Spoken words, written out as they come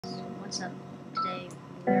what's up? Today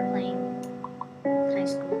we're playing high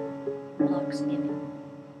school Roblox gaming.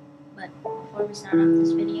 But before we start off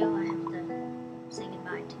this video, I have to say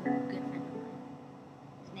goodbye to a good friend of mine.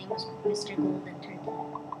 His name was Mr. Golden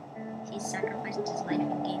Turkey. He sacrificed his life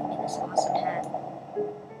and gave me this awesome hat.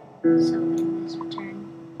 So in his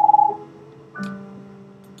return,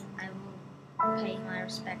 I will pay my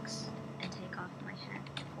respects and take off my hat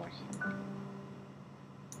for him.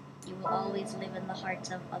 You will always live in the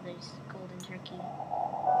hearts of others, Golden Turkey.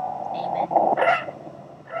 Amen.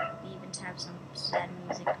 We even have some sad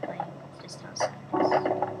music playing, just how sad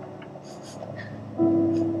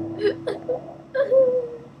it is.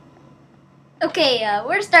 Okay,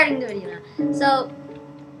 we're starting the video now. So,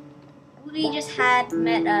 we just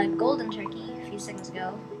met Golden Turkey a few seconds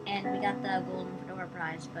ago, and we got the Golden Fedora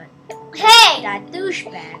prize, but Hey! that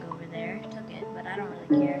douchebag over there took it, but I don't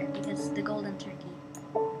really care, because the Golden Turkey,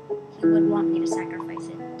 he would want me to sacrifice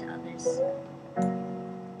it to others.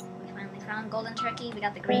 We finally found Golden Turkey, we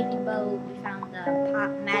got the gravy boat, we found the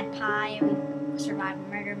mad pie, we survived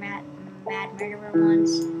mad murderer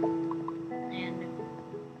once, and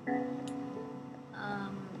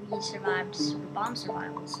we survived bomb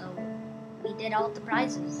survival, so we did all the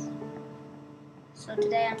prizes. So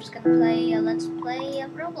today I'm just gonna play let's play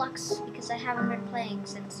Roblox, because I haven't been playing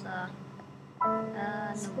since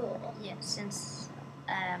School. Yeah, since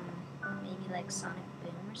maybe like Sonic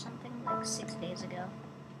Boom or something, like 6 days ago.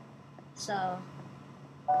 So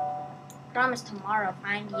promise tomorrow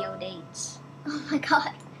find your dates. Oh my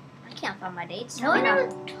god. I can't find my dates. No one ever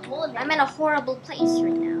told me. I'm in a horrible place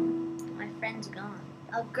right now. My friend's gone.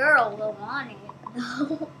 A girl will want it.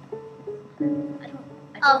 No. I don't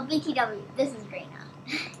Oh, BTW. This is Reina.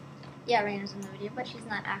 Yeah, Raina's in the video, but she's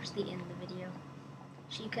not actually in the video.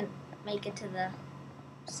 She couldn't make it to the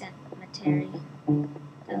cemetery,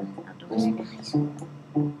 the outdoors.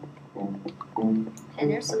 And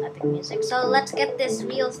there's some epic music. So let's get this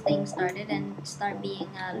reels thing started and start being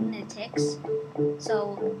lunatics.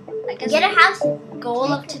 So I guess Get a house. the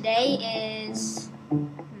goal of today is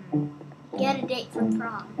Get a date for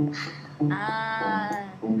prom.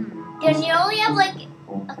 Dude, you only have like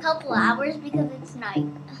a couple hours because it's night.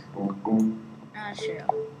 Sure.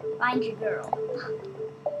 Find your girl.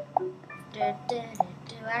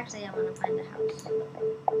 Actually, I want to find the house.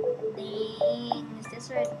 Dang, is this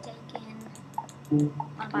where it's taken? I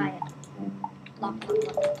want to buy it. Lock.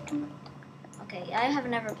 Okay, I have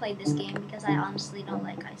never played this game because I honestly don't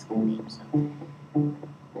like high school games, so.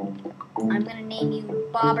 I'm gonna name you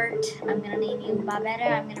Bobbert. I'm gonna name you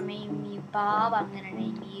Bobetta. I'm gonna name you Bob. I'm gonna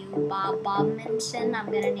name you Bobminson. I'm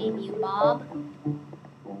gonna name you Bob.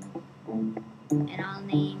 And I'll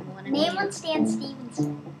name one of Name you. one Stan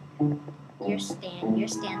Stevenson. You're Stan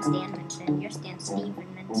Stanmanson. You're Stan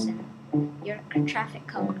Stevenson. You're a traffic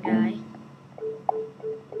cone guy.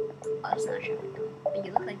 Oh, it's not a traffic cone, but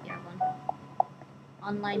you look like you're one.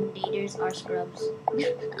 Online daters are scrubs.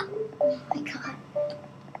 Oh my god.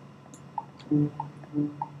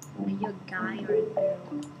 Are you a guy or a girl?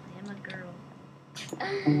 I am a girl.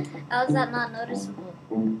 How is that not noticeable?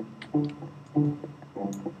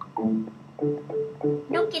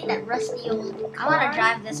 Don't get that rusty old car. I want to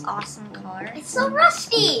drive this awesome car. It's so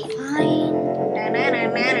rusty. Fine.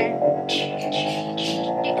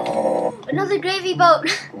 Another gravy boat.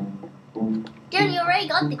 Dude, you already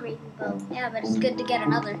got the gravy boat. Yeah, but it's good to get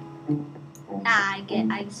another. I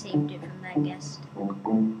saved it from that guest.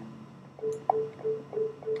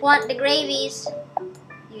 Want the gravies?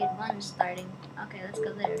 You get one starting. Okay, let's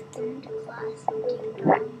go there. Turn to class.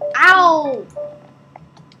 Ow!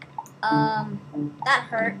 That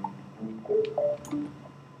hurt.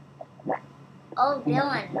 Oh,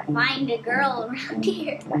 Dylan, find a girl around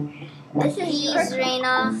here. This is Jeez,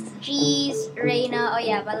 Reina. Jeez, Reina. Oh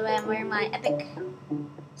yeah, by the way, I'm wearing my epic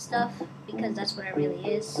stuff because that's what it really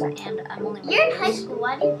is. And I'm only wearing You're in high this. school.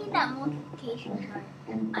 Why do you need that multiplication chart?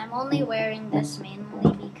 I'm only wearing this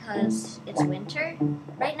mainly because it's winter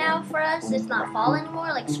right now for us. It's not fall anymore,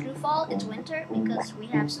 like screw fall. It's winter because we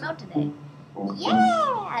have snow today. Yeah,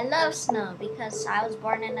 I love snow because I was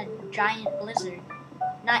born in a giant blizzard.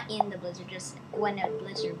 Not in the blizzard, just when a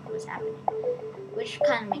blizzard was happening. Which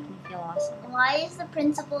kind of makes me feel awesome. Why is the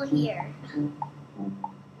principal here?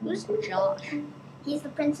 Who's Josh? He's the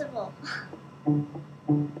principal.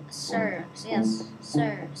 Sir, yes,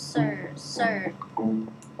 sir.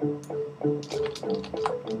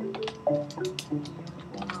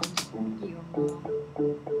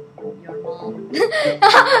 Your mom.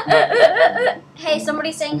 Hey,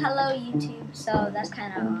 somebody's saying hello, YouTube, so that's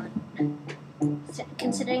kind of odd.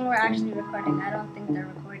 Considering we're actually recording, I don't think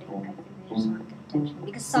they're recording. I think they just want to detention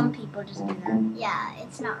because some people just do that. Yeah,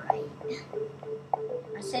 it's not right.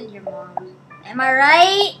 I said your mom. Am I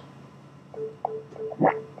right?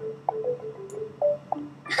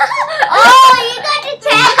 Oh, you got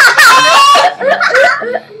detention!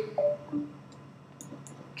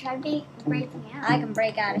 Try breaking out. I can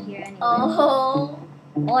break out of here anyway. Oh.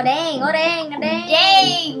 Oh dang, oh dang, oh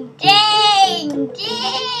dang. Dang!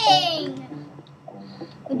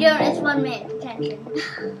 We're doing it's 1 minute detention.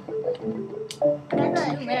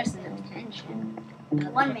 2 minutes of detention.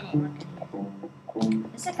 1 minute.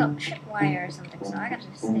 It's like a tripwire or something, so I gotta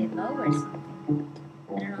just stay low or something.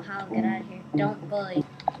 I don't know how I'll get out of here. Don't bully.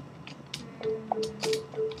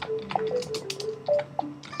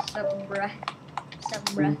 Sup, bruh. Sup,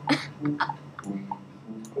 bruh.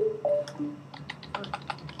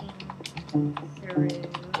 Looking through the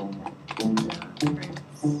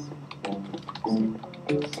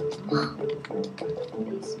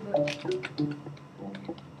Facebook.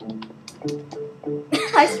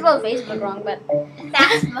 I spelled Facebook wrong, but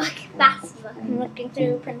Facebook. I'm looking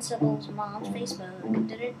through Principal's mom's Facebook.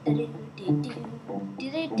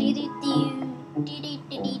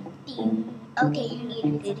 Okay, you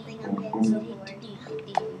needed something. I'm getting so bored.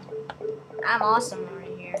 I'm awesome over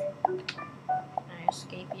here. Can I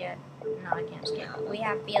escape yet? No, I can't escape. We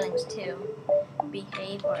have feelings too.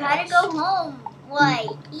 Behave or Try to else. go home.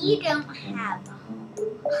 What? You don't have a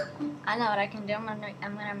home. I know what I can do. I'm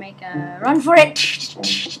gonna make a run for it.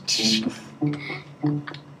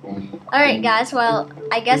 Alright guys, well,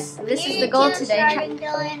 I guess this is the goal today.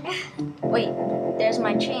 Wait, there's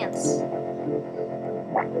my chance.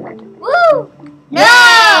 Woo! No!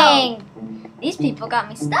 Dang! These people got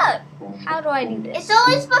me stuck. How do I do this? It's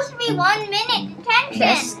only supposed to be 1 minute detention.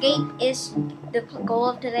 The escape is the goal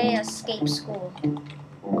of today. Escape school.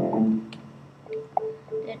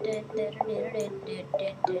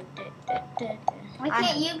 Why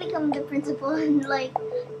can't you become the principal and like?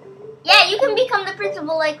 Yeah, you can become the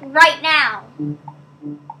principal like right now.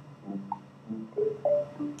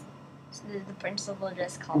 So the principal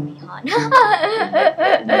just called me hot.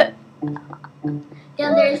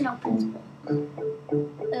 Yeah, there is no principal.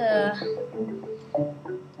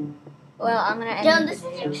 Well, I'm gonna end Dylan, the this is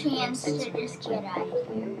video. your chance to just get out of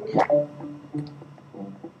here.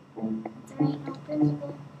 There ain't no principal.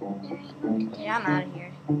 There ain't no detention. Yeah, I'm out of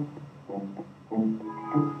here.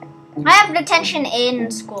 I have detention in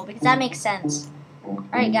school because that makes sense.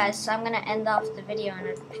 Alright guys, so I'm gonna end off the video in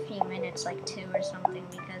a few minutes, like 2 or something,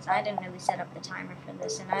 because I didn't really set up the timer for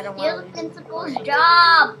this and I don't Steal want the to lose principal's it.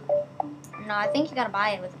 job. No, I think you gotta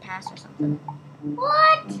buy it with a pass or something.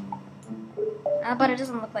 What? But it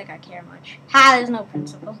doesn't look like I care much. Ha, there's no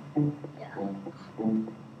principal. Yeah.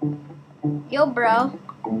 Yo, bro.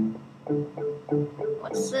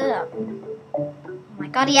 What's up? Oh my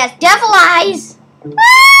god, he has devil eyes!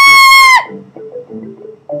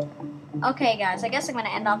 Okay, guys, I guess I'm gonna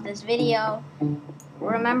end off this video.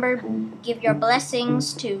 Remember, give your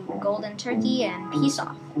blessings to Golden Turkey and peace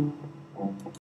off.